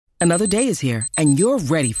Another day is here, and you're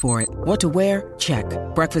ready for it. What to wear? Check.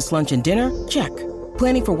 Breakfast, lunch, and dinner? Check.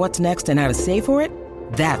 Planning for what's next and how to save for it?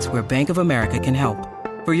 That's where Bank of America can help.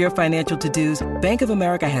 For your financial to-dos, Bank of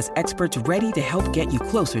America has experts ready to help get you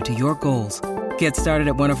closer to your goals. Get started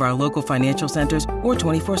at one of our local financial centers or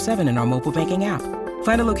 24/7 in our mobile banking app.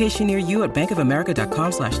 Find a location near you at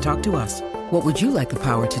bankofamerica.com/talktous. What would you like the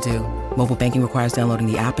power to do? Mobile banking requires downloading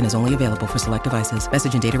the app and is only available for select devices.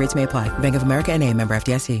 Message and data rates may apply. Bank of America N.A., member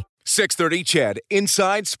FDIC. 630 CHED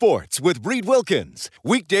Inside Sports with Reed Wilkins.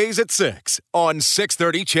 Weekdays at 6 on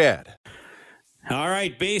 630 CHED. All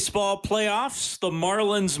right, baseball playoffs. The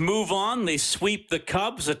Marlins move on. They sweep the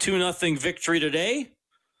Cubs, a 2-0 victory today.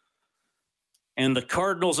 And the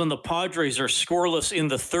Cardinals and the Padres are scoreless in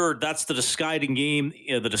the third. That's the deciding game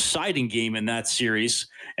in that series,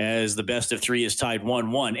 as the best of three is tied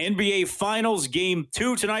 1-1. NBA Finals Game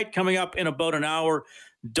 2 tonight, coming up in about an hour.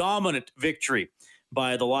 Dominant victory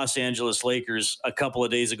by the Los Angeles Lakers a couple of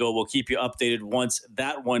days ago. We'll keep you updated once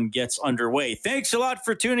that one gets underway. Thanks a lot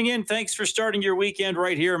for tuning in. Thanks for starting your weekend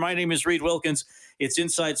right here. My name is Reed Wilkins. It's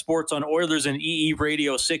Inside Sports on Oilers and EE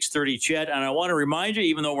Radio 630 CHED. And I want to remind you,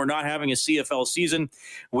 even though we're not having a CFL season,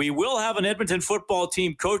 we will have an Edmonton football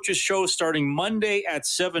team coaches show starting Monday at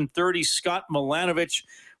 7:30. Scott Milanovich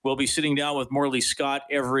will be sitting down with Morley Scott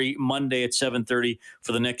every Monday at 7:30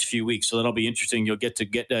 for the next few weeks. So that'll be interesting. You'll get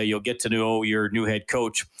to know your new head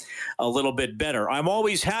coach a little bit better. I'm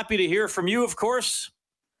always happy to hear from you, of course.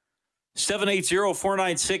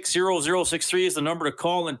 780-496-0063 is the number to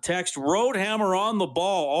call and text. Roadhammer on the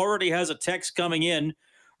Ball already has a text coming in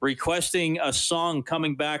requesting a song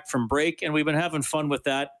coming back from break, and we've been having fun with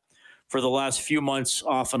that for the last few months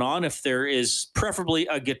off and on. If there is preferably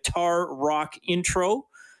a guitar rock intro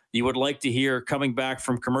you would like to hear coming back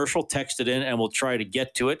from commercial, text it in and we'll try to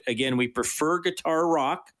get to it. Again, we prefer guitar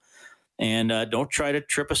rock. And don't try to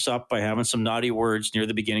trip us up by having some naughty words near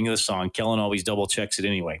the beginning of the song. Kellen always double checks it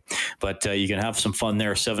anyway. But you can have some fun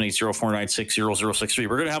there, 780-496-0063.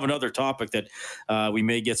 We're going to have another topic that we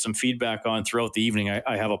may get some feedback on throughout the evening.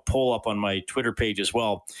 I have a poll up on my Twitter page as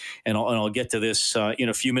well, and I'll get to this in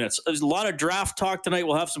a few minutes. There's a lot of draft talk tonight.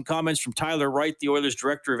 We'll have some comments from Tyler Wright, the Oilers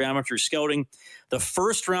Director of Amateur Scouting. The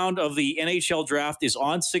first round of the NHL draft is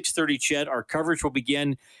on 630 CHED. Our coverage will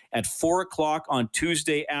begin at 4 o'clock on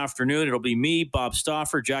Tuesday afternoon. It'll be me, Bob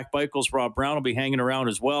Stauffer, Jack Michaels, Rob Brown will be hanging around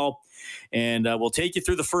as well. And we'll take you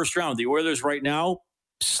through the first round. The Oilers right now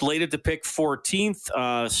slated to pick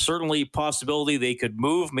 14th. Certainly possibility they could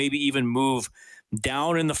move, maybe even move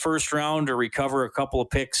down in the first round or recover a couple of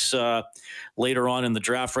picks later on in the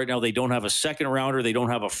draft. Right now, they don't have a second rounder. They don't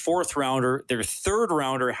have a fourth rounder. Their third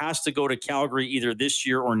rounder has to go to Calgary either this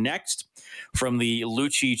year or next from the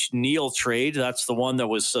Lucic-Neal trade. That's the one that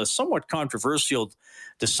was somewhat controversial,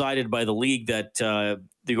 decided by the league that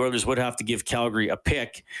the Oilers would have to give Calgary a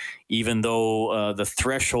pick, even though the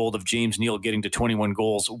threshold of James Neal getting to 21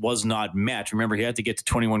 goals was not met. Remember, he had to get to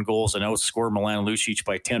 21 goals and outscore Milan Lucic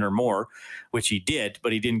by 10 or more, which he did,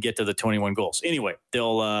 but he didn't get to the 21 goals. Anyway,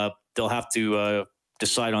 they'll have to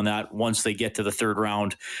decide on that once they get to the third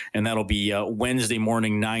round, and that'll be Wednesday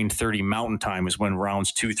morning, 9:30 Mountain Time is when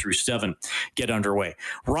rounds 2 through 7 get underway.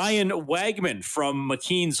 Ryan Wagman from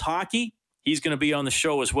McKeen's Hockey, he's going to be on the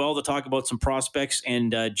show as well to talk about some prospects,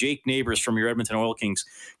 and Jake Neighbors from your Edmonton Oil Kings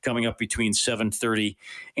coming up between 7:30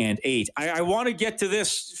 and 8. I want to get to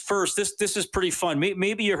this first. This is pretty fun.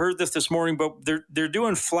 Maybe you heard this morning, but they're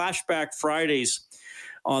doing Flashback Fridays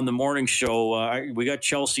on the morning show. We got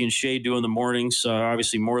Chelsea and Shay doing the mornings.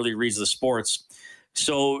 Obviously, Morley reads the sports.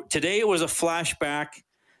 So today it was a flashback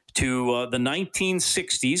to the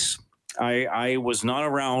 1960s. I was not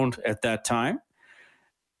around at that time,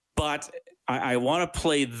 but I want to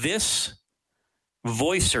play this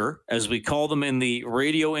voicer, as we call them in the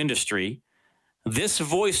radio industry, this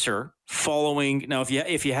voicer following. Now,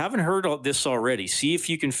 if you haven't heard of this already, see if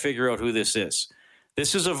you can figure out who this is.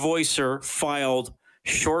 This is a voicer filed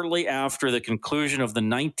shortly after the conclusion of the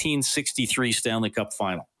 1963 Stanley Cup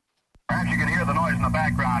Final. Perhaps you can hear the noise in the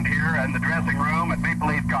background here in the dressing room at Maple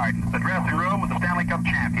Leaf Gardens. The dressing room of the Stanley Cup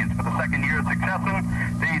champions for the second year succession,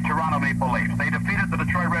 the Toronto Maple Leafs. They defeated the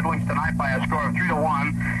Detroit Red Wings tonight by a score of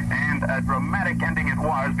 3-1, and a dramatic ending it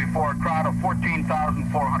was before a crowd of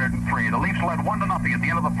 14,403. The Leafs led 1-0 at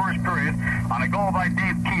the end of the first period on a goal by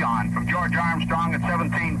Dave Keon from George Armstrong at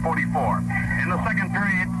 17:44. In the second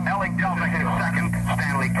period, Alec Delta his second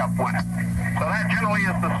Stanley Cup winner. So that generally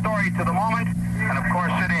is the story to the moment. And, of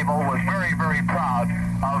course, Sid Abel was very, very proud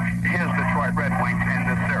of his Detroit Red Wings in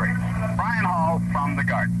this series. Brian Hall from the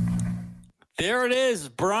Gardens. There it is,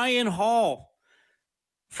 Brian Hall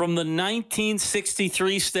from the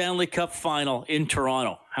 1963 Stanley Cup Final in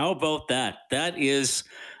Toronto. How about that? That is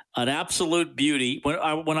an absolute beauty. When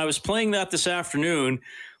I was playing that this afternoon,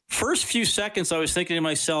 first few seconds I was thinking to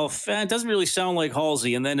myself, it doesn't really sound like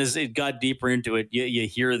Halsey. And then as it got deeper into it, you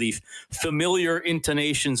hear the familiar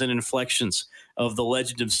intonations and inflections of the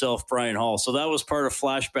legend himself, Brian Hall. So that was part of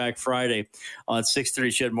Flashback Friday on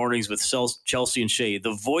 6:30 CHED Mornings with Chelsea and Shay,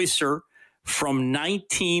 the voicer from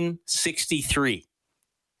 1963.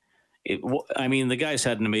 The guy's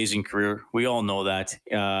had an amazing career. We all know that.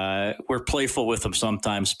 We're playful with him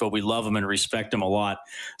sometimes, but we love him and respect him a lot.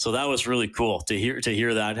 So that was really cool to hear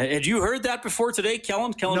that. Had you heard that before today,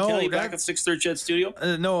 Kellen? No, Kelly back at 6:30 CHED Studio?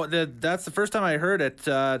 No, that's the first time I heard it.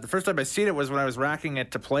 The first time I seen it was when I was racking it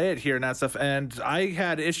to play it here and that stuff. And I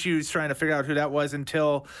had issues trying to figure out who that was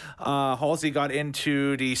until Halsey got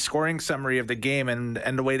into the scoring summary of the game,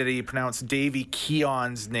 and the way that he pronounced Davy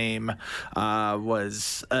Keon's name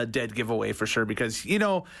was a dead giveaway for sure, because you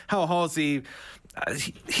know how Halsey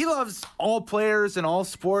he loves all players and all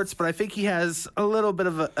sports, but I think he has a little bit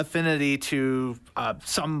of affinity to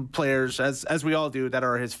some players, as we all do, that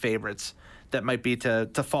are his favorites, that might be to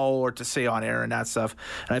follow or to say on air and that stuff.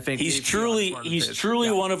 And I think he's truly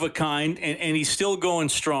one of a kind, and he's still going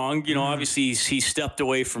strong. You know, obviously he stepped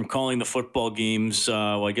away from calling the football games,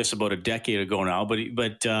 I guess about a decade ago now. But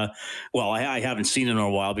I haven't seen it in a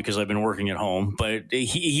while because I've been working at home. But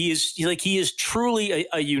he is truly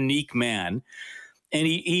a unique man. And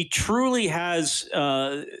he truly has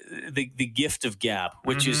the gift of gab,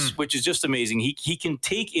 which is just amazing. He can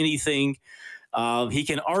take anything. He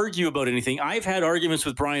can argue about anything. I've had arguments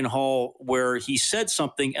with Brian Hall where he said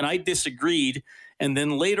something and I disagreed, and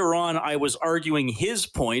then later on I was arguing his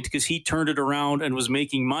point because he turned it around and was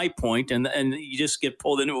making my point, and you just get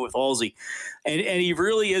pulled into it with Halsey. And he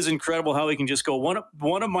really is incredible how he can just go.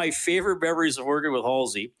 One of my favorite memories of working with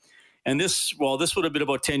Halsey, and this would have been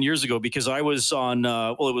about 10 years ago, because I was on,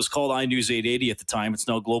 it was called iNews 880 at the time. It's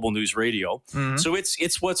now Global News Radio. Mm-hmm. So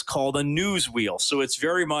it's what's called a news wheel. So it's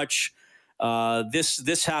very much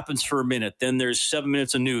this happens for a minute, then there's 7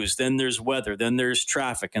 minutes of news, then there's weather, then there's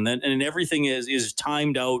traffic, and everything is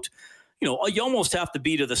timed out. You know, you almost have to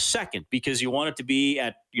be to the second, because you want it to be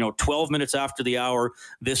at 12 minutes after the hour.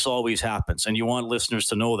 This always happens, and you want listeners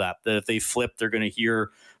to know that if they flip, they're going to hear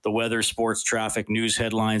the weather, sports, traffic, news,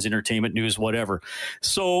 headlines, entertainment news, whatever.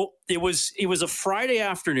 So it was a Friday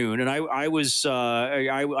afternoon, and I was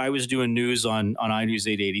doing news on iNews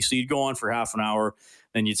 880. So you'd go on for half an hour,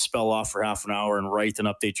 then you'd spell off for half an hour and write and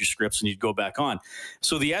update your scripts, and you'd go back on.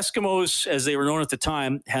 So the Eskimos, as they were known at the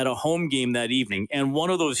time, had a home game that evening, and one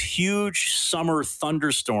of those huge summer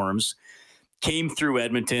thunderstorms came through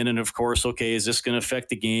Edmonton. And of course, okay, is this going to affect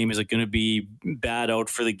the game? Is it going to be bad out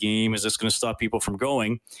for the game? Is this going to stop people from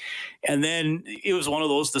going? And then it was one of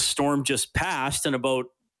those, the storm just passed, and about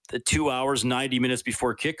 2 hours, 90 minutes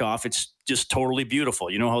before kickoff, it's just totally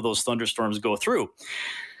beautiful. You know how those thunderstorms go through.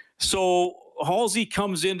 So Halsey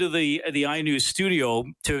comes into the iNews studio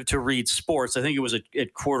to read sports. I think it was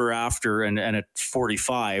at quarter after and at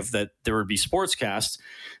 45 that there would be sportscasts.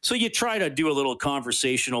 So you try to do a little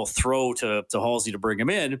conversational throw to Halsey to bring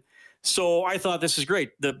him in. So I thought, this is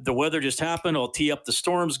great. The weather just happened. I'll tee up the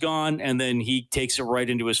storm's gone. And then he takes it right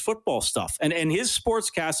into his football stuff. And his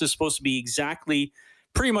sportscast is supposed to be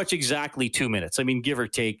pretty much exactly 2 minutes. I mean, give or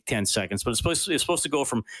take 10 seconds, but it's supposed to go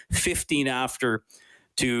from 15 after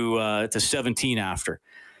to 17 after.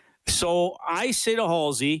 So I say to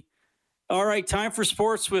Halsey, all right, time for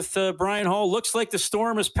sports with Brian Hall. Looks like the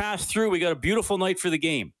storm has passed through. We got a beautiful night for the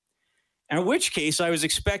game. In which case I was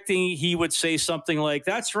expecting he would say something like,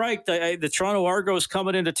 that's right, the Toronto Argos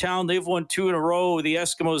coming into town. They've won 2 in a row. The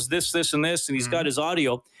Eskimos, this, and this, and he's got his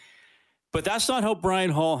audio. But that's not how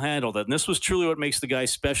Brian Hall handled it. And this was truly what makes the guy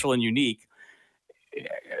special and unique.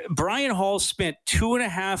 Brian Hall spent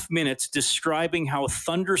 2.5 minutes describing how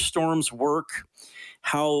thunderstorms work,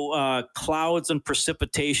 how clouds and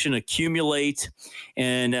precipitation accumulate,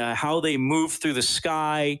 and how they move through the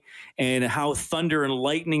sky, and how thunder and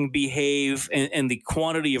lightning behave, and the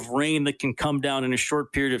quantity of rain that can come down in a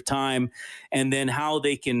short period of time, and then how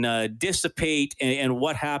they can dissipate, and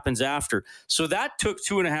what happens after. So that took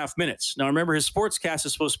 2.5 minutes. Now, remember, his sportscast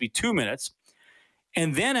is supposed to be 2 minutes.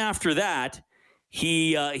 And then after that,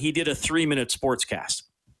 he did a 3-minute sportscast.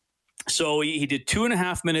 So he did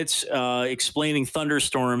 2.5 minutes explaining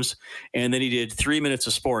thunderstorms, and then he did 3 minutes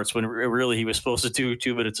of sports, when really he was supposed to do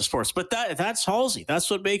 2 minutes of sports. But that's Halsey. That's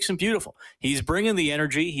what makes him beautiful. He's bringing the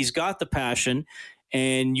energy. He's got the passion,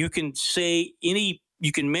 and you can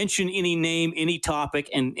mention any name, any topic,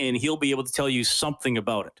 and he'll be able to tell you something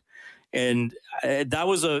about it. And that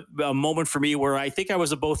was a moment for me where I think I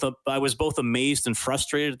was both amazed and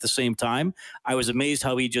frustrated at the same time. I was amazed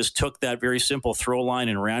how he just took that very simple throw line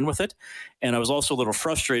and ran with it. And I was also a little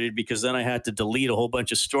frustrated because then I had to delete a whole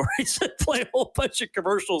bunch of stories and play a whole bunch of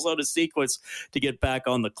commercials out of sequence to get back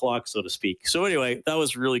on the clock, so to speak. So anyway, that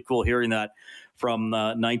was really cool hearing that from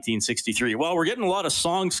 1963. Well, we're getting a lot of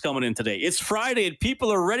songs coming in today. It's Friday and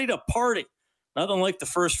people are ready to party. Nothing like the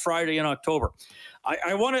first Friday in October.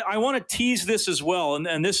 I want to tease this as well,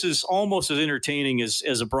 and this is almost as entertaining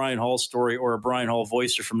as a Brian Hall story or a Brian Hall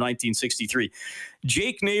voicer from 1963.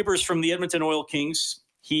 Jake Neighbors from the Edmonton Oil Kings.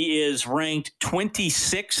 He is ranked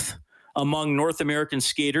 26th among North American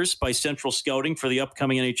skaters by Central Scouting for the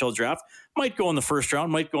upcoming NHL draft. Might go in the first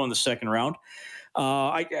round, might go in the second round.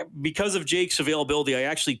 Because of Jake's availability, I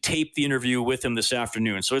actually taped the interview with him this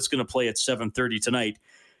afternoon, so it's going to play at 7:30 tonight.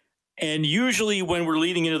 And usually when we're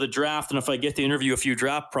leading into the draft, and if I get to interview a few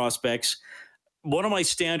draft prospects, one of my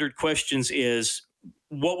standard questions is,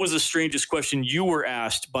 what was the strangest question you were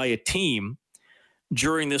asked by a team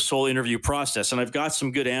during this whole interview process? And I've got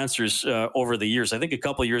some good answers over the years. I think a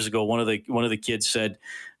couple of years ago, one of the kids said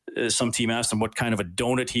some team asked him what kind of a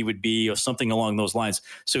donut he would be or something along those lines.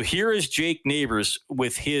 So here is Jake Neighbors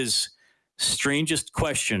with his strangest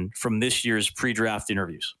question from this year's pre-draft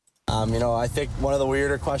interviews. I think one of the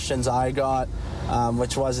weirder questions I got,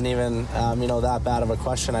 which wasn't even, that bad of a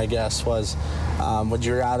question, I guess, was, would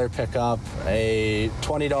you rather pick up a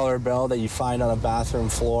 $20 bill that you find on a bathroom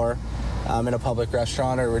floor in a public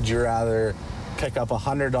restaurant, or would you rather pick up a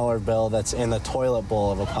 $100 bill that's in the toilet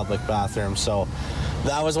bowl of a public bathroom? So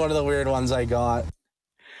that was one of the weird ones I got.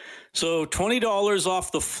 So $20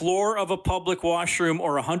 off the floor of a public washroom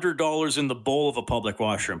or $100 in the bowl of a public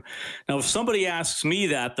washroom. Now, if somebody asks me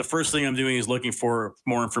that, the first thing I'm doing is looking for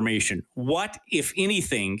more information. What, if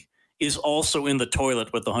anything, is also in the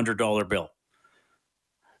toilet with the $100 bill?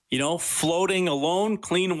 Floating alone,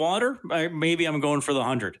 clean water? Maybe I'm going for the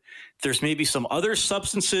 100. There's maybe some other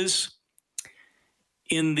substances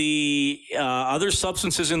in the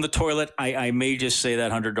toilet. I may just say that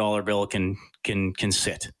 $100 bill can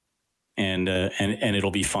sit. And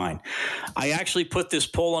it'll be fine. I actually put this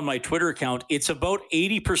poll on my Twitter account. It's about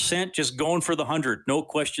 80% just going for the 100. No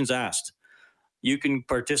questions asked. You can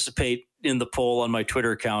participate in the poll on my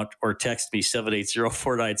Twitter account or text me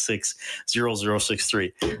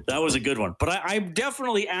 780-496-0063. That was a good one. But I'm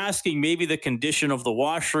definitely asking maybe the condition of the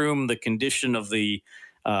washroom, the condition of the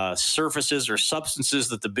surfaces or substances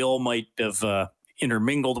that the bill might have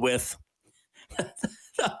intermingled with.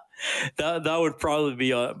 That would probably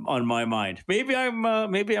be on my mind. Maybe I'm a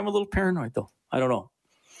little paranoid though. I don't know.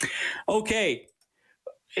 Okay,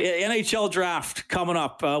 NHL draft coming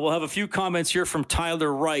up. We'll have a few comments here from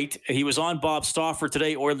Tyler Wright. He was on Bob Stauffer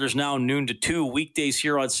today. Oilers now noon to 2 weekdays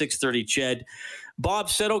here on 6:30. Ched.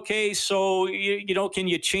 Bob said, "Okay, so can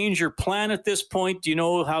you change your plan at this point? Do you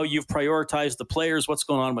know how you've prioritized the players? What's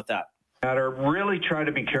going on with that?" Really try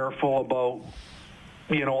to be careful about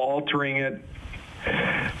altering it.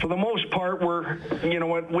 For the most part, we've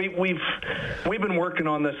been working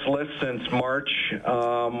on this list since March.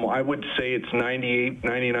 I would say it's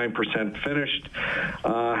 99% finished.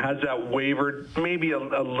 Has that wavered? Maybe a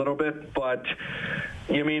little bit, but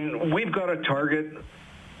we've got a target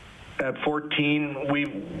at 14.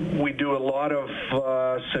 We do a lot of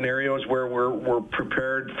scenarios where we're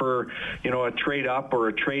prepared for a trade up or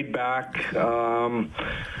a trade back. So.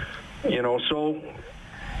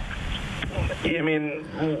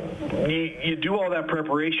 You do all that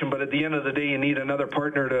preparation, but at the end of the day, you need another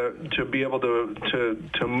partner to be able to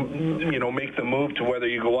make the move to whether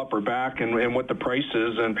you go up or back and what the price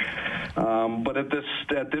is. And but at this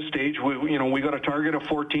stage, we got a target of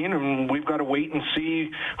 14, and we've got to wait and see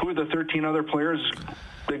who are the 13 other players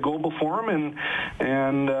that go before them,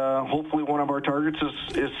 and hopefully one of our targets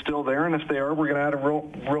is still there. And if they are, we're going to add a real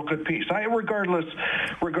good piece. Regardless,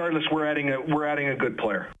 we're adding a good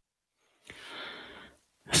player.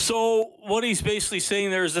 So what he's basically saying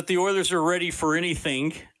there is that the Oilers are ready for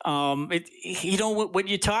anything. When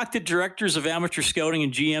you talk to directors of amateur scouting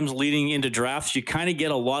and GMs leading into drafts, you kind of get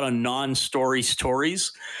a lot of non-story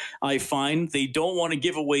stories. I find they don't want to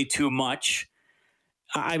give away too much.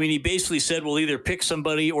 He basically said, we'll either pick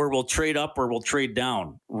somebody or we'll trade up or we'll trade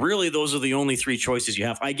down. Really, those are the only three choices you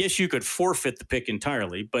have. I guess you could forfeit the pick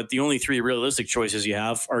entirely, but the only three realistic choices you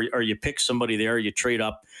have are you pick somebody there, you trade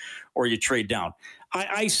up, or you trade down.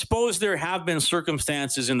 I suppose there have been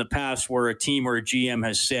circumstances in the past where a team or a GM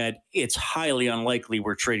has said it's highly unlikely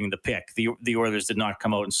we're trading the pick. The Oilers did not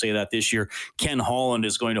come out and say that this year. Ken Holland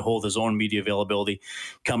is going to hold his own media availability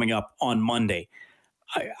coming up on Monday.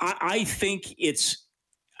 I think it's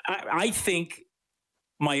I think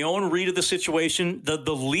my own read of the situation,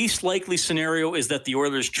 the least likely scenario is that the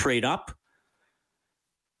Oilers trade up.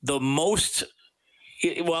 The most,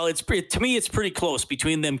 to me, it's pretty close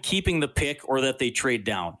between them keeping the pick or that they trade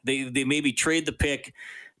down. They maybe trade the pick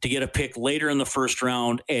to get a pick later in the first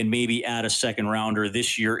round and maybe add a second rounder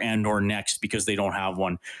this year and or next because they don't have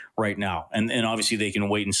one right now. And obviously they can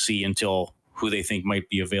wait and see until who they think might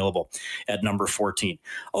be available at number 14.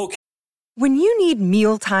 Okay. When you need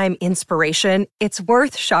mealtime inspiration, it's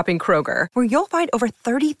worth shopping Kroger, where you'll find over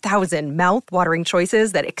 30,000 mouth-watering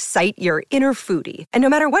choices that excite your inner foodie. And no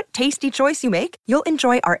matter what tasty choice you make, you'll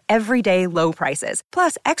enjoy our everyday low prices,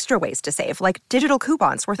 plus extra ways to save, like digital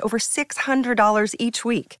coupons worth over $600 each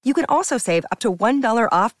week. You can also save up to $1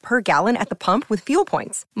 off per gallon at the pump with fuel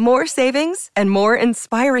points. More savings and more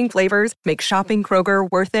inspiring flavors make shopping Kroger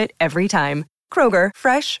worth it every time. Kroger,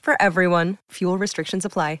 fresh for everyone. Fuel restrictions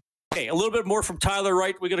apply. Okay, a little bit more from Tyler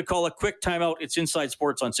Wright. We're going to call a quick timeout. It's Inside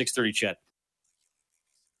Sports on 630 Chet.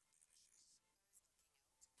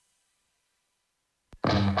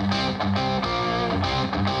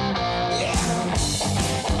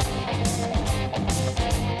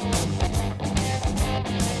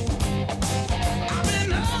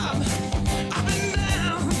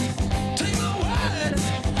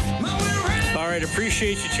 All right,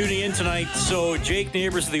 appreciate you tuning in tonight. So Jake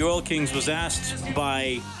Neighbors of the Oil Kings was asked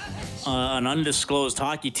by an undisclosed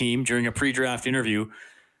hockey team during a pre-draft interview.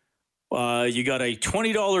 You got a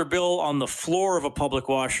 $20 bill on the floor of a public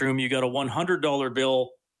washroom. You got a $100 bill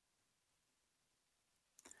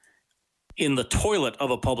in the toilet of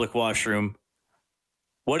a public washroom.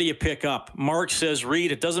 What do you pick up? Mark says,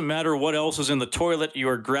 Reed, it doesn't matter what else is in the toilet. You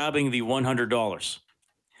are grabbing the $100.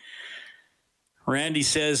 Randy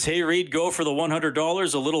says, hey, Reed, go for the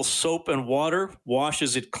 $100. A little soap and water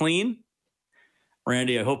washes it clean.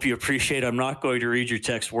 Randy, I hope you appreciate I'm not going to read your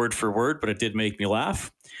text word for word, but it did make me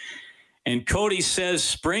laugh. And Cody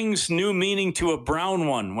says, brings new meaning to a brown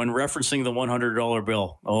one when referencing the $100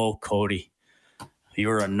 bill. Oh, Cody,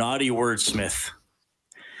 you're a naughty wordsmith.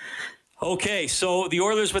 Okay, so the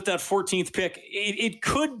Oilers with that 14th pick, it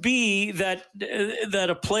could be that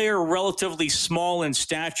a player relatively small in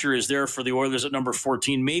stature is there for the Oilers at number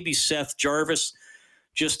 14. Maybe Seth Jarvis,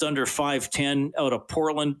 just under 5'10", out of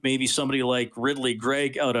Portland. Maybe somebody like Ridley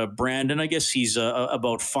Gregg out of Brandon. I guess he's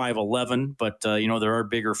about 5'11", but there are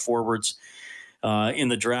bigger forwards in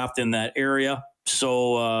the draft in that area.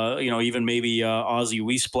 So even maybe Ozzy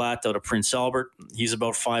Wiesblatt out of Prince Albert. He's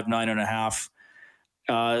about 5'9.5".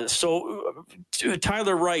 So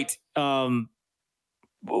Tyler Wright,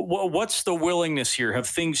 what's the willingness here? Have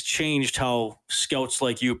things changed how scouts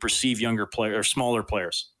like you perceive younger players or smaller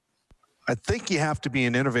players? I think you have to be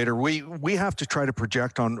an innovator. We have to try to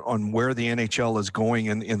project on where the NHL is going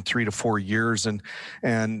in 3 to 4 years. And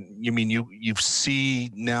you mean, you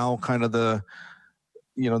see now kind of the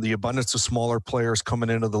abundance of smaller players coming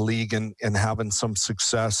into the league and having some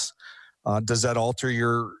success. Does that alter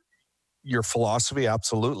your philosophy?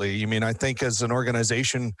 Absolutely. I mean, I think as an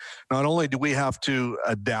organization, not only do we have to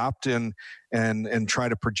adapt and try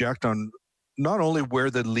to project on not only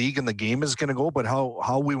where the league and the game is going to go, but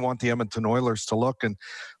how we want the Edmonton Oilers to look. And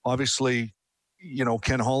obviously,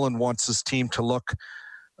 Ken Holland wants his team to look,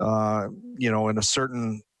 in a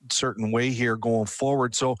certain way here going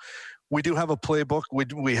forward. So we do have a playbook.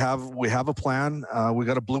 We have a plan. We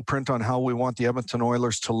got a blueprint on how we want the Edmonton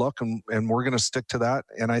Oilers to look, and we're going to stick to that.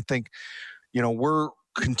 And I think, we're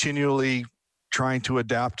continually trying to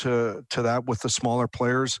adapt to that with the smaller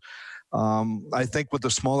players. I think with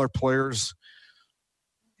the smaller players,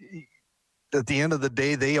 at the end of the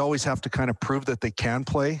day, they always have to kind of prove that they can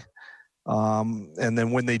play. And then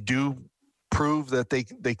when they do prove that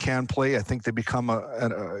they can play, I think they become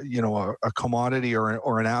a commodity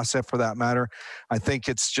or an asset for that matter. I think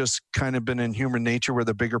it's just kind of been in human nature where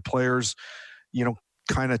the bigger players,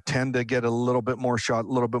 kind of tend to get a little bit more shot, a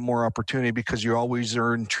little bit more opportunity, because you always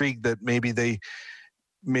are intrigued that maybe they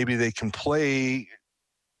can play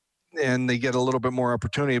and they get a little bit more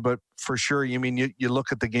opportunity. But for sure, you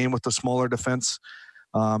look at the game with the smaller defense.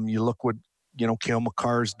 You look what Cale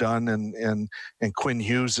Makar's done and Quinn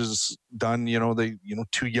Hughes has done.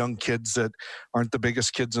 Two young kids that aren't the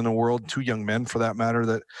biggest kids in the world, two young men for that matter,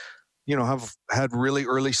 that have had really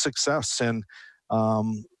early success. And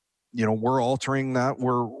we're altering that.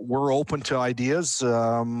 We're open to ideas.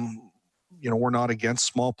 We're not against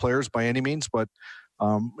small players by any means, but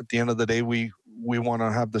at the end of the day, we want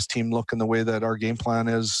to have this team look in the way that our game plan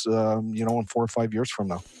is, in 4 or 5 years from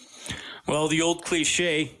now. Well, the old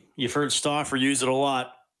cliche, you've heard Stauffer use it a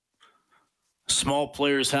lot. Small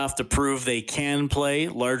players have to prove they can play.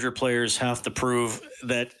 Larger players have to prove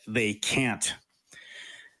that they can't.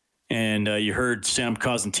 And you heard Sam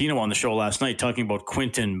Cosentino on the show last night talking about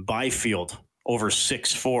Quinton Byfield, over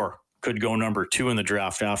 6'4", could go number 2 in the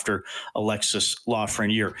draft after Alexis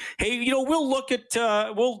Lafreniere. Hey, we'll look at,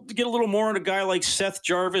 we'll get a little more on a guy like Seth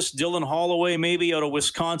Jarvis, Dylan Holloway, maybe out of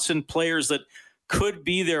Wisconsin, players that could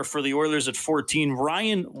be there for the Oilers at 14.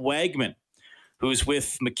 Ryan Wagman, who's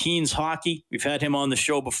with McKeen's Hockey. We've had him on the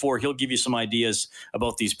show before. He'll give you some ideas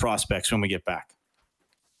about these prospects when we get back.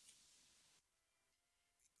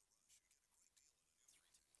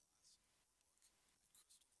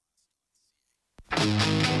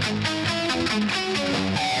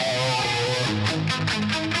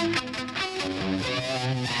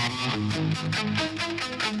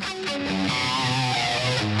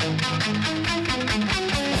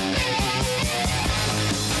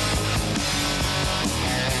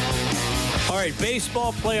 All right,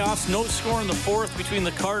 baseball playoffs. No score in the fourth between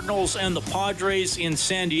the Cardinals and the Padres in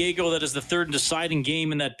San Diego. That is the third and deciding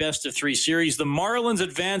game in that best-of-3 series. The Marlins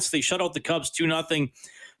advanced. They shut out the Cubs 2-0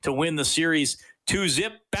 to win the series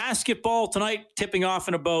 2-0. Basketball tonight, tipping off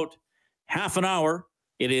in about half an hour.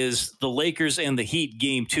 It is the Lakers and the Heat,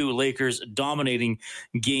 Game 2. Lakers dominating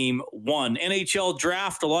Game 1. NHL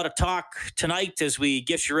draft, a lot of talk tonight as we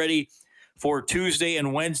get you ready for Tuesday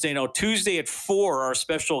and Wednesday. Now, Tuesday at 4, our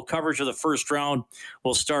special coverage of the first round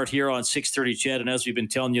will start here on 630 CHED. And as we've been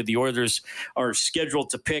telling you, the Oilers are scheduled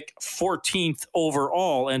to pick 14th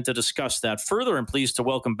overall. And to discuss that further, I'm pleased to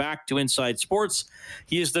welcome back to Inside Sports.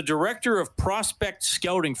 He is the Director of Prospect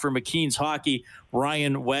Scouting for McKeen's Hockey,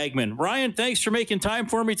 Ryan Wagman. Ryan, thanks for making time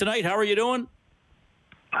for me tonight. How are you doing?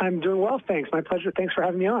 I'm doing well, thanks. My pleasure. Thanks for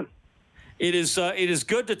having me on. It is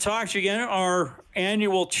good to talk to you again. Our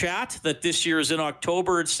annual chat that this year is in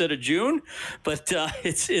October instead of June, but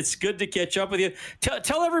it's good to catch up with you.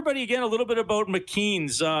 Tell everybody again a little bit about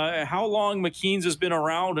McKeen's, how long McKeen's has been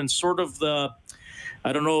around, and sort of the,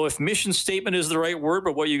 I don't know if mission statement is the right word,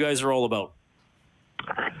 but what you guys are all about.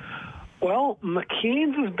 Well,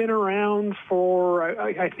 McKeen's has been around for,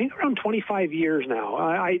 I think, around 25 years now.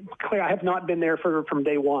 I have not been there from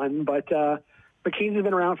day one, but McKeen's has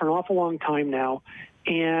been around for an awful long time now.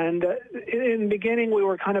 And in the beginning, we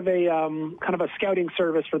were kind of a scouting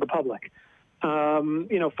service for the public,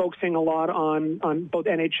 focusing a lot on both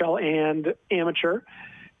NHL and amateur.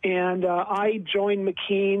 And I joined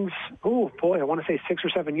McKeen's, I want to say 6 or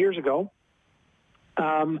 7 years ago,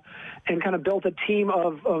 and kind of built a team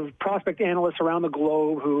of prospect analysts around the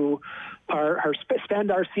globe who spend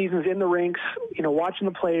our seasons in the rinks, watching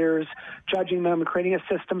the players, judging them, creating a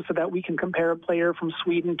system so that we can compare a player from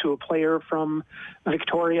Sweden to a player from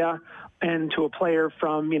Victoria and to a player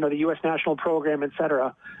from, the U.S. national program, et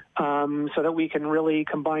cetera, so that we can really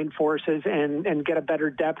combine forces and get a better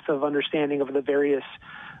depth of understanding of the various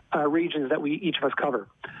regions that each of us cover.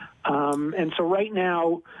 And so right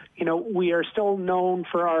now, we are still known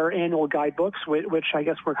for our annual guidebooks, which I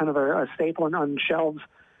guess were kind of a staple on shelves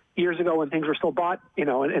years ago when things were still bought,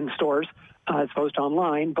 in stores as opposed to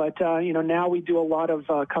online. But, now we do a lot of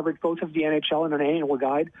coverage, both of the NHL and an annual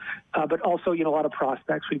guide, but also, a lot of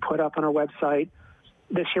prospects we put up on our website.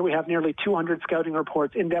 This year we have nearly 200 scouting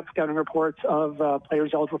reports, in-depth scouting reports of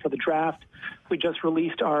players eligible for the draft. We just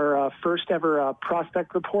released our first ever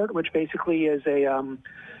prospect report, which basically is a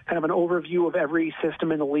kind of an overview of every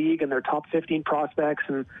system in the league and their top 15 prospects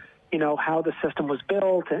and, how the system was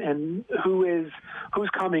built and who's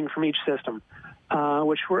coming from each system,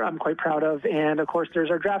 which I'm quite proud of. And, of course, there's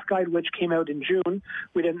our draft guide, which came out in June.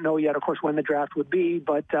 We didn't know yet, of course, when the draft would be,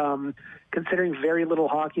 but considering very little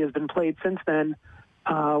hockey has been played since then,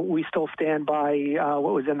 we still stand by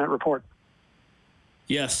what was in that report.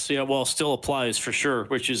 Yes, yeah, well, still applies for sure,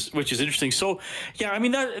 which is interesting. So, yeah, I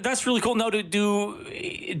mean that's really cool. Now, do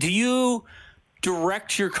you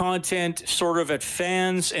direct your content sort of at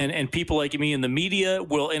fans and people like me in the media?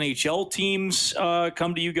 Will NHL teams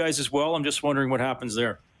come to you guys as well? I'm just wondering what happens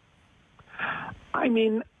there. I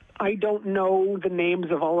mean, I don't know the names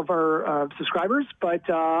of all of our subscribers, but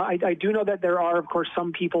I do know that there are, of course,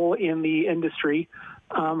 some people in the industry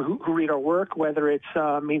who read our work, whether it's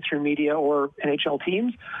mainstream media or NHL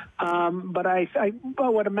teams. But I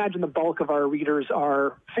would imagine the bulk of our readers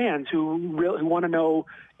are fans who want to know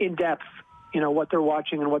in depth, what they're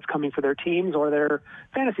watching and what's coming for their teams or their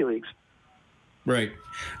fantasy leagues. Right.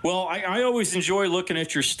 Well, I always enjoy looking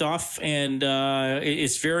at your stuff, and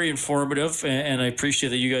it's very informative, and I appreciate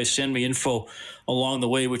that you guys send me info along the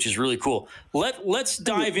way, which is really cool. Let's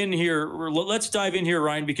dive in here. Let's dive in here,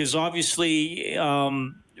 Ryan, because obviously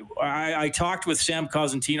I talked with Sam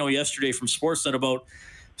Cosentino yesterday from Sportsnet about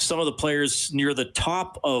some of the players near the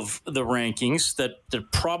top of the rankings that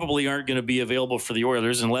probably aren't going to be available for the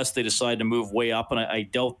Oilers unless they decide to move way up, and I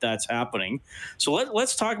doubt that's happening. So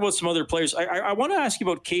let's talk about some other players. I want to ask you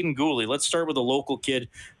about Kaiden Guhle. Let's start with a local kid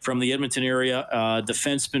from the Edmonton area,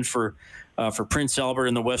 defenseman for Prince Albert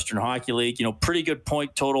in the Western Hockey League. Pretty good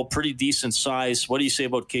point total, pretty decent size. What do you say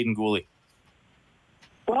about Kaiden Guhle?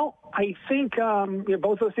 Well, I think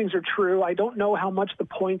both those things are true. I don't know how much the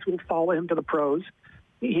points will follow him to the pros.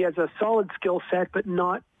 He has a solid skill set, but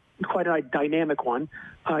not quite a dynamic one.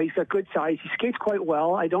 He's got good size. He skates quite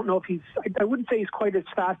well. I don't know if I wouldn't say he's quite as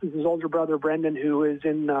fast as his older brother, Brendan, who is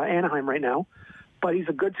in Anaheim right now, but he's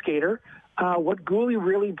a good skater. What Guhle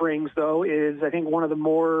really brings, though, is I think one of the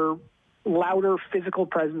more louder physical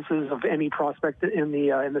presences of any prospect in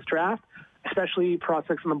this draft, especially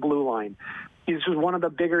prospects on the blue line. He's just one of the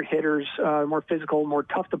bigger hitters, more physical, more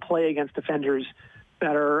tough to play against defenders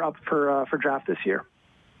that are up for draft this year.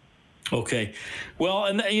 Okay. Well,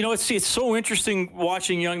 and it's so interesting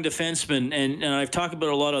watching young defensemen, and I've talked about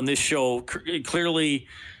it a lot on this show. Clearly,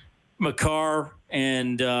 Makar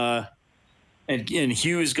and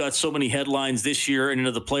Hughes got so many headlines this year and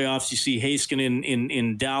into the playoffs. You see Heiskanen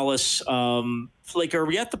in Dallas. Are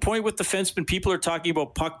we at the point with defensemen, people are talking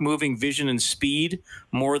about puck moving, vision, and speed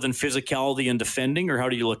more than physicality and defending, or how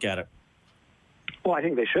do you look at it? Well, I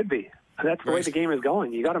think they should be. That's the way the game is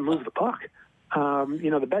going. You got to move the puck.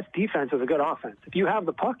 The best defense is a good offense. If you have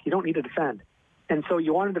the puck, you don't need to defend. And so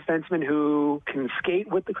you want a defenseman who can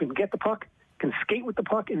can get the puck, can skate with the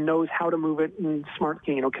puck, and knows how to move it, and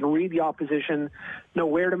can read the opposition, know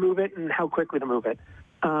where to move it and how quickly to move it.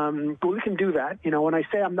 But we can do that. When I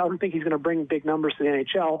say I don't think he's going to bring big numbers to the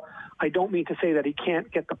NHL, I don't mean to say that he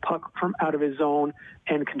can't get the puck from out of his zone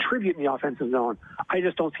and contribute in the offensive zone. I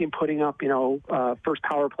just don't see him putting up, first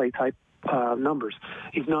power play type numbers.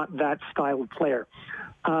 He's not that style of player.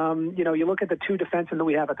 You look at the two defensemen that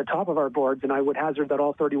we have at the top of our boards, and I would hazard that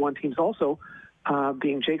all 31 teams also,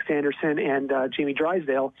 being Jake Sanderson and Jamie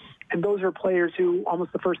Drysdale, and those are players who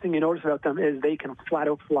almost the first thing you notice about them is they can flat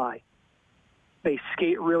out fly. They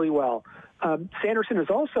skate really well. Sanderson is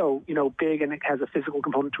also, big and has a physical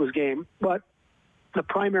component to his game, but the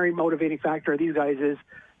primary motivating factor of these guys is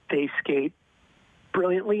they skate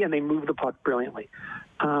brilliantly and they move the puck brilliantly.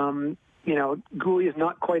 Guhle is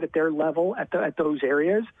not quite at their level at those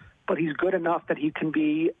areas, but he's good enough that he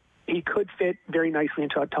could fit very nicely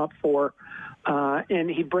into a top four. And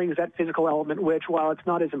he brings that physical element, which, while it's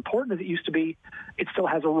not as important as it used to be, it still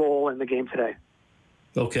has a role in the game today.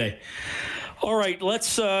 Okay. All right.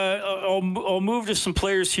 Let's, I'll move to some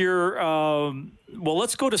players here.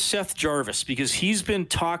 Let's go to Seth Jarvis, because he's been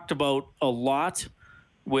talked about a lot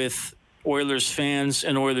with Oilers fans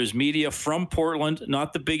and Oilers media, from Portland,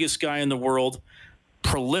 not the biggest guy in the world.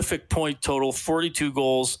 Prolific point total, 42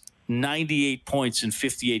 goals, 98 points in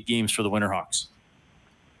 58 games for the Winterhawks.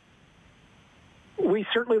 We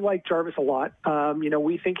certainly like Jarvis a lot.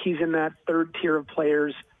 We think he's in that third tier of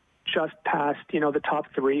players just past, the top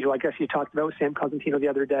three, who I guess you talked about with Sam Cosentino the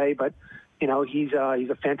other day. But, he's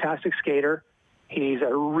a fantastic skater. He's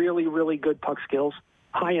a really, really good puck skills,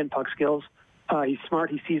 high-end puck skills. He's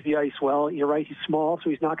smart. He sees the ice well. You're right. He's small, so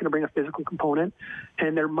he's not going to bring a physical component.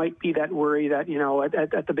 And there might be that worry that,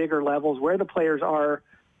 at the bigger levels where the players are,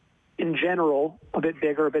 in general, a bit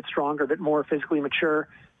bigger, a bit stronger, a bit more physically mature,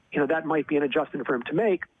 that might be an adjustment for him to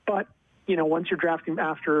make. But, once you're drafting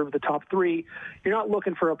after the top three, you're not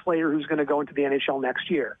looking for a player who's going to go into the NHL next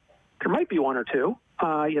year. There might be one or two.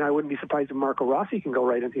 I wouldn't be surprised if Marco Rossi can go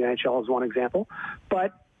right into the NHL as one example.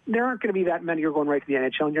 But there aren't going to be that many who are going right to the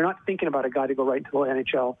NHL, and you're not thinking about a guy to go right into the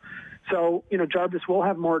NHL. So, Jarvis will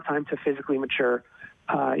have more time to physically mature.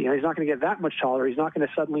 He's not going to get that much taller. He's not going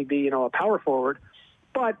to suddenly be, a power forward.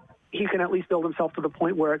 But he can at least build himself to the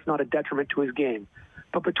point where it's not a detriment to his game.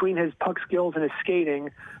 But between his puck skills and his skating,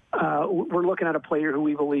 we're looking at a player who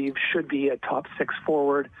we believe should be a top six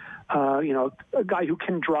forward, a guy who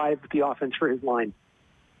can drive the offense for his line.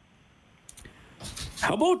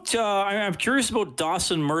 How about, I'm curious about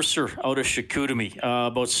Dawson Mercer out of Chicoutimi,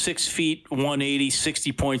 about 6 feet, 180,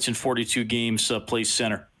 60 points in 42 games, plays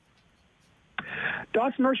center.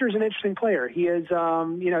 Dawson Mercer is an interesting player. He is,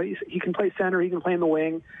 he can play center, he can play in the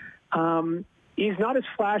wing. He's not as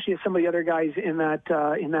flashy as some of the other guys in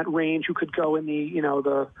that range who could go in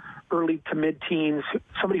the early to mid teens.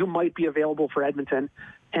 Somebody who might be available for Edmonton,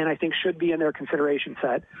 and I think should be in their consideration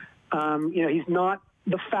set. He's not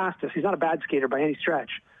the fastest. He's not a bad skater by any stretch,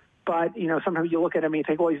 but sometimes you look at him and you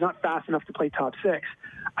think, well, he's not fast enough to play top six.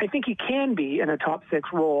 I think he can be in a top six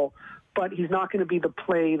role, but he's not going to be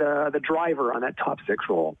the driver on that top six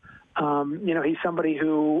role. He's somebody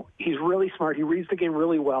who he's really smart. He reads the game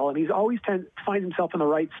really well, and he's always finds himself in the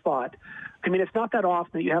right spot. I mean, it's not that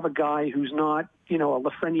often that you have a guy who's not, a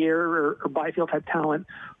Lafreniere or Byfield type talent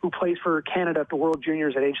who plays for Canada at the World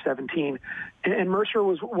Juniors at age 17. And Mercer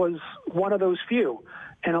was one of those few.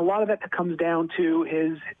 And a lot of that comes down to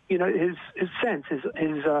his sense, his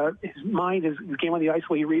mind, his game on the ice,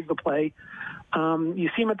 where he reads the play. You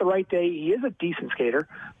see him at the right day. He is a decent skater,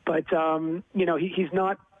 but he's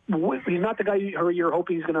not the guy you're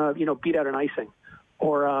hoping he's going to beat out an icing,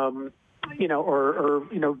 or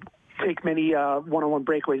take many one-on-one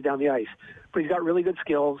breakaways down the ice. But he's got really good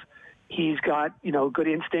skills. He's got good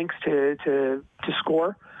instincts to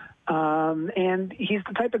score, and he's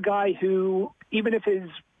the type of guy who, even if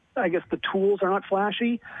the tools are not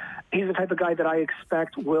flashy, he's the type of guy that I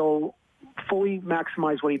expect will fully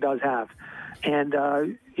maximize what he does have. And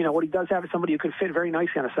what he does have is somebody who could fit very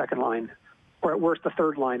nicely on a second line, or at worst the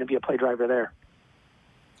third line, and be a play driver there.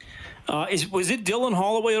 Was it Dylan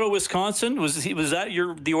Holloway out of Wisconsin? Was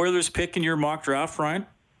that the Oilers pick in your mock draft, Ryan?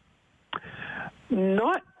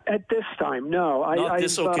 Not at this time, no.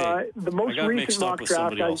 The most recent mock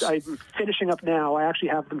draft I'm finishing up now. I actually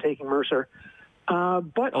have them taking Mercer.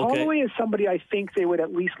 But Holloway is somebody I think they would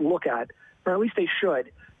at least look at, or at least they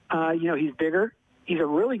should. He's bigger. He's a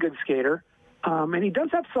really good skater. And he does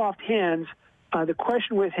have soft hands. The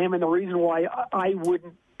question with him, and the reason why I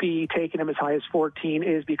wouldn't be taking him as high as 14,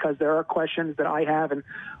 is because there are questions that I have, and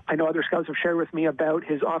I know other scouts have shared with me about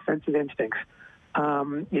his offensive instincts.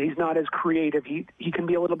 He's not as creative. He can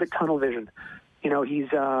be a little bit tunnel vision. He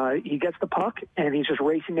gets the puck and he's just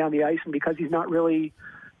racing down the ice, and because he's not really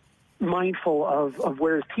mindful of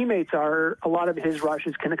where his teammates are, a lot of his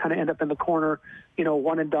rushes can kind of end up in the corner,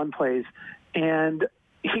 one and done plays. And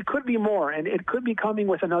he could be more, and it could be coming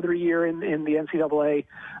with another year in the NCAA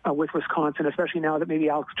with Wisconsin, especially now that maybe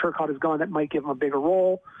Alex Turcotte is gone. That might give him a bigger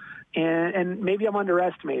role, and maybe I'm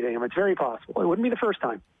underestimating him. It's very possible. It wouldn't be the first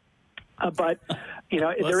time. But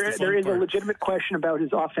there is a legitimate question about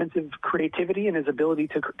his offensive creativity and his ability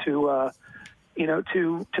to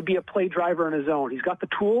be a play driver on his own. He's got the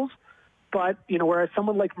tools, but whereas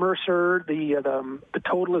someone like Mercer, the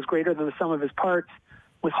total is greater than the sum of his parts.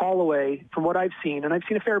 With Holloway, from what I've seen, and I've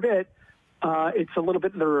seen a fair bit, it's a little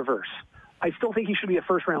bit in the reverse. I still think he should be a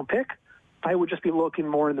first-round pick. I would just be looking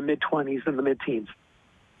more in the mid-20s than the mid-teens.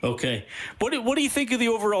 Okay. What do you think of the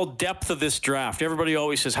overall depth of this draft? Everybody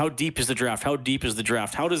always says, how deep is the draft? How deep is the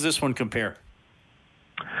draft? How does this one compare?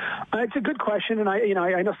 It's a good question, and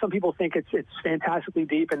I know some people think it's fantastically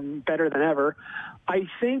deep and better than ever. I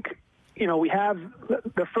think, we have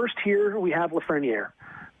the first tier, we have Lafreniere.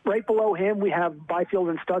 Right below him, we have Byfield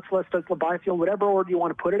and Stutzla, Byfield, whatever order you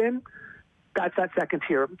want to put it in. That's that second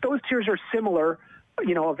tier. Those tiers are similar,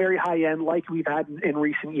 a very high end like we've had in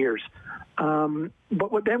recent years.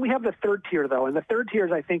 But then we have the third tier, though, and the third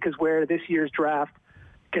tier, I think, is where this year's draft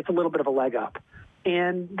gets a little bit of a leg up.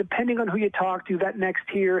 And depending on who you talk to, that next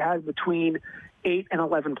tier has between 8 and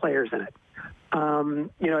 11 players in it.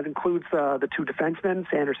 It includes the two defensemen,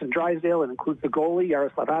 Sanderson, Drysdale. It includes the goalie,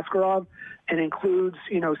 Yaroslav Askarov, and includes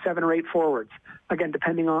 7 or 8 forwards. Again,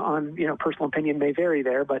 depending on personal opinion may vary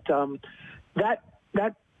there, but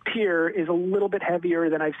that tier is a little bit heavier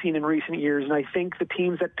than I've seen in recent years, and I think the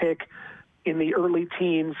teams that pick in the early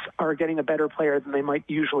teens are getting a better player than they might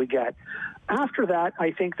usually get. After that,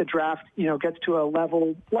 I think the draft gets to a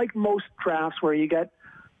level like most drafts where you get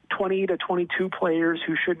 20 to 22 players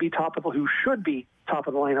who should be top of the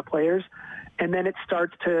lineup players, and then it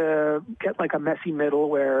starts to get like a messy middle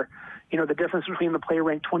where the difference between the player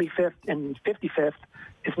ranked 25th and 55th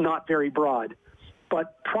is not very broad.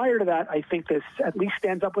 But prior to that, I think this at least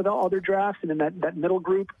stands up with all other drafts, and then that middle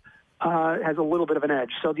group has a little bit of an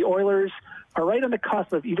edge. So the Oilers are right on the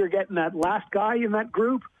cusp of either getting that last guy in that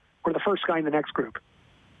group or the first guy in the next group.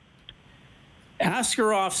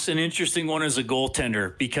 Askarov's an interesting one as a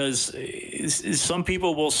goaltender because some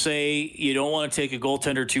people will say you don't want to take a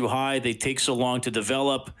goaltender too high. They take so long to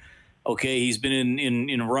develop. Okay, he's been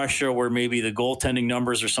in Russia where maybe the goaltending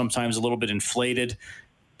numbers are sometimes a little bit inflated.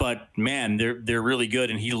 But, man, they're really good,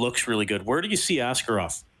 and he looks really good. Where do you see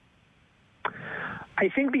Askarov? I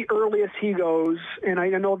think the earliest he goes, and I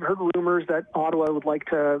know I've heard rumors that Ottawa would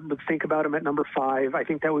think about him at number 5. I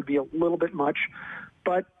think that would be a little bit much.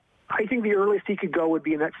 But I think the earliest he could go would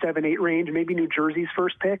be in that 7-8 range, maybe New Jersey's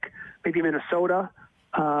first pick, maybe Minnesota,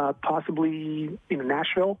 possibly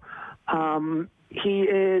Nashville. He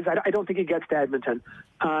is. I don't think he gets to Edmonton.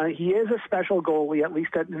 He is a special goalie, at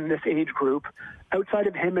least in this age group. Outside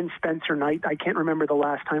of him and Spencer Knight, I can't remember the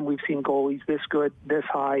last time we've seen goalies this good, this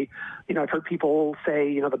high. I've heard people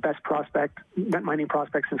say, the best net mining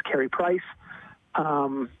prospect since Carey Price.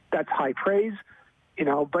 That's high praise,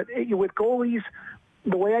 But with goalies,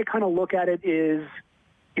 the way I kind of look at it is,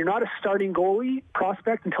 you're not a starting goalie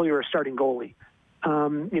prospect until you're a starting goalie.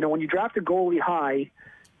 When you draft a goalie high,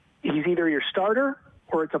 he's either your starter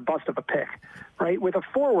or it's a bust of a pick, right? With a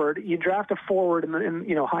forward, you draft a forward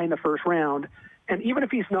high in the first round, and even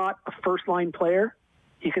if he's not a first-line player,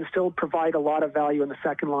 he can still provide a lot of value in the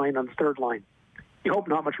second line, on the third line. You hope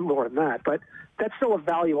not much lower than that, but that's still a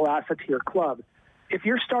valuable asset to your club. If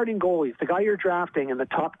you're starting goalies, the guy you're drafting in the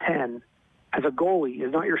top 10 as a goalie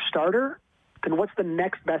is not your starter, then what's the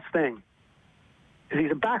next best thing?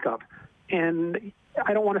 He's a backup, and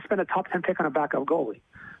I don't want to spend a top 10 pick on a backup goalie.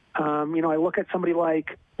 I look at somebody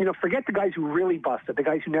like, forget the guys who really busted, the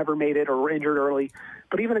guys who never made it or were injured early,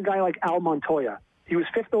 but even a guy like Al Montoya. He was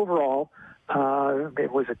 5th overall,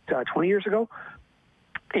 20 years ago?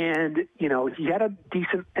 And, he had a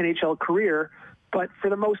decent NHL career, but for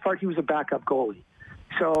the most part, he was a backup goalie.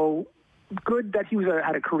 So good that he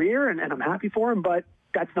had a career, and I'm happy for him, but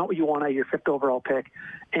that's not what you want out of your 5th overall pick.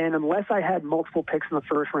 And unless I had multiple picks in the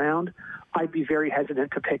first round, I'd be very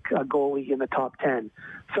hesitant to pick a goalie in the top 10.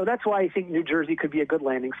 So that's why I think New Jersey could be a good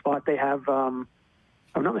landing spot. They have, if I'm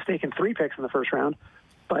not mistaken, 3 picks in the first round.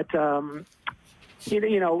 But, once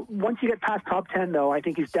you get past top 10, though, I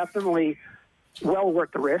think he's definitely well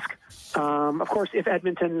worth the risk. Of course, if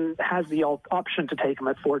Edmonton has the option to take him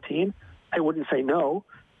at 14, I wouldn't say no,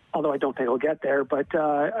 although I don't think he'll get there. But,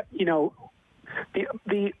 the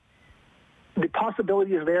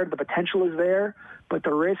possibility is there, the potential is there, but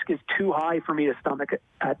the risk is too high for me to stomach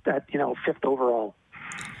at 5th overall.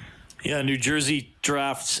 Yeah, New Jersey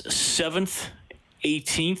drafts 7th,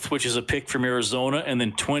 18th, which is a pick from Arizona, and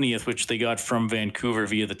then 20th, which they got from Vancouver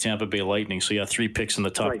via the Tampa Bay Lightning. So, 3 picks in the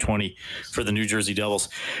top 20 for the New Jersey Devils.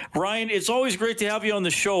 Ryan, it's always great to have you on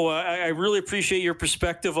the show. I really appreciate your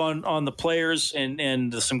perspective on the players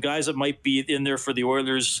and some guys that might be in there for the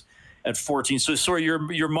Oilers at 14. So, sorry,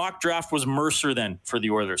 your mock draft was Mercer then for the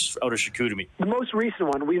Oilers out of Chicoutimi. The most recent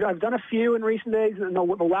one. I've done a few in recent days. And the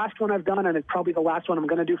last one I've done, and it's probably the last one I'm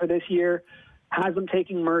going to do for this year, has them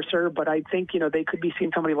taking Mercer. But I think, they could be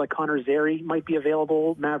seeing somebody like Connor Zary might be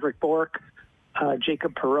available, Maverick Bourque,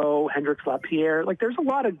 Jacob Perreault, Hendrix Lapierre. There's a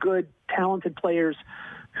lot of good, talented players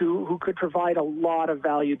who could provide a lot of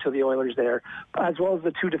value to the Oilers there, as well as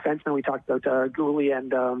the 2 defensemen we talked about, Gooley and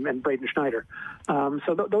Braden Schneider.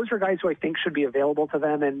 So those are guys who I think should be available to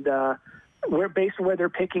them, and based on where they're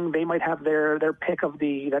picking, they might have their pick of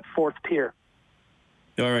that 4th tier.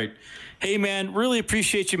 All right. Hey, man, really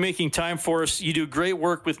appreciate you making time for us. You do great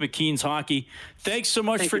work with McKeen's Hockey. Thanks so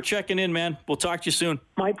much for checking in, man. We'll talk to you soon.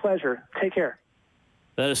 My pleasure. Take care.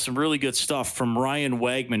 That is some really good stuff from Ryan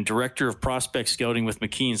Wagman, Director of Prospect Scouting with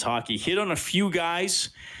McKeen's Hockey. Hit on a few guys,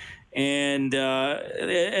 and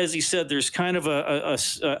as he said, there's kind of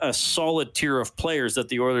a solid tier of players that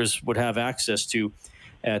the Oilers would have access to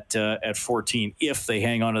at 14 if they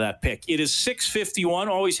hang on to that pick. It is 6:51.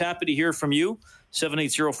 Always happy to hear from you.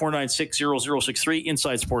 780-496-0063,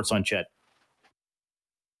 Inside Sports on Chet.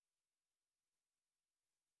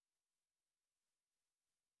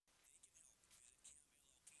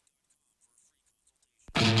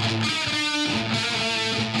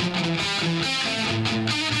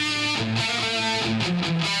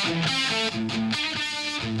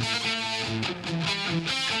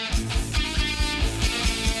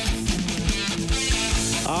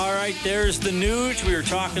 There's the news. We were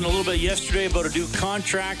talking a little bit yesterday about a new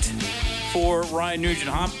contract for Ryan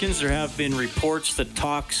Nugent-Hopkins. There have been reports that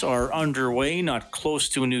talks are underway, not close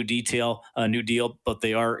to a new deal, but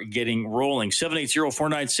they are getting rolling.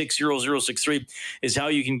 780-496-0063 is how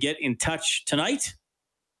you can get in touch tonight.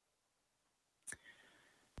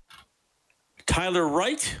 Tyler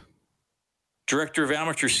Wright, Director of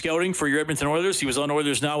Amateur Scouting for your Edmonton Oilers. He was on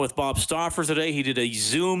Oilers Now with Bob Stauffer today. He did a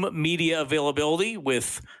Zoom media availability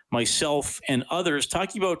with myself and others,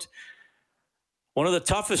 talking about one of the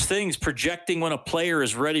toughest things, projecting when a player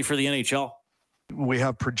is ready for the NHL. We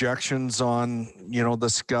have projections on,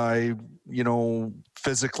 this guy,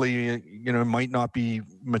 physically, might not be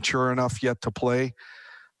mature enough yet to play.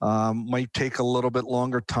 Might take a little bit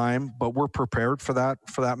longer time, but we're prepared for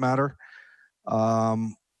that matter.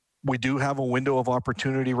 We do have a window of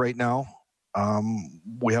opportunity right now.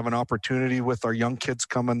 We have an opportunity with our young kids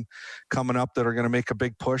coming up that are going to make a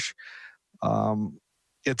big push.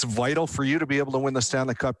 It's vital for you to be able to win the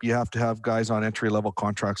Stanley Cup. You have to have guys on entry-level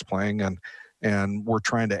contracts playing, and and we're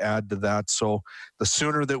trying to add to that. So the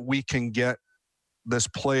sooner that we can get this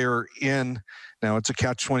player in, now it's a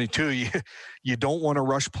catch-22. You don't want to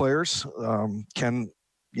rush players. Ken,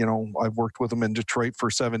 I've worked with him in Detroit for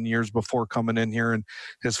 7 years before coming in here, and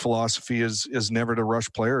his philosophy is never to rush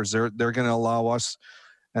players. They're going to allow us,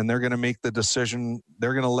 and they're going to make the decision.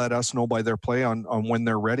 They're going to let us know by their play on when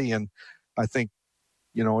they're ready. And I think,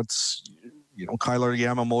 it's, Kyler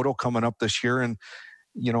Yamamoto coming up this year, and,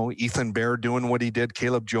 Ethan Bear doing what he did,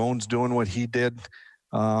 Caleb Jones doing what he did.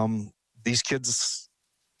 These kids,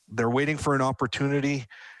 they're waiting for an opportunity.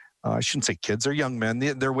 I shouldn't say kids, they're young men.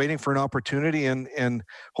 They're waiting for an opportunity, and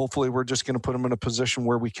hopefully we're just going to put them in a position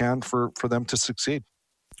where we can for them to succeed.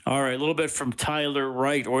 All right, a little bit from Tyler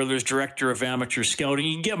Wright, Oilers Director of Amateur Scouting.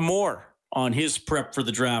 You can get more on his prep for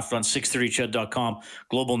the draft on 630ched.com,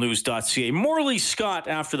 globalnews.ca. Morley Scott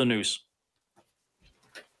after the news.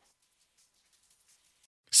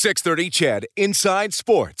 630 Ched Inside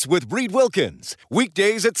Sports with Reed Wilkins.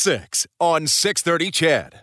 Weekdays at 6 on 630 Ched.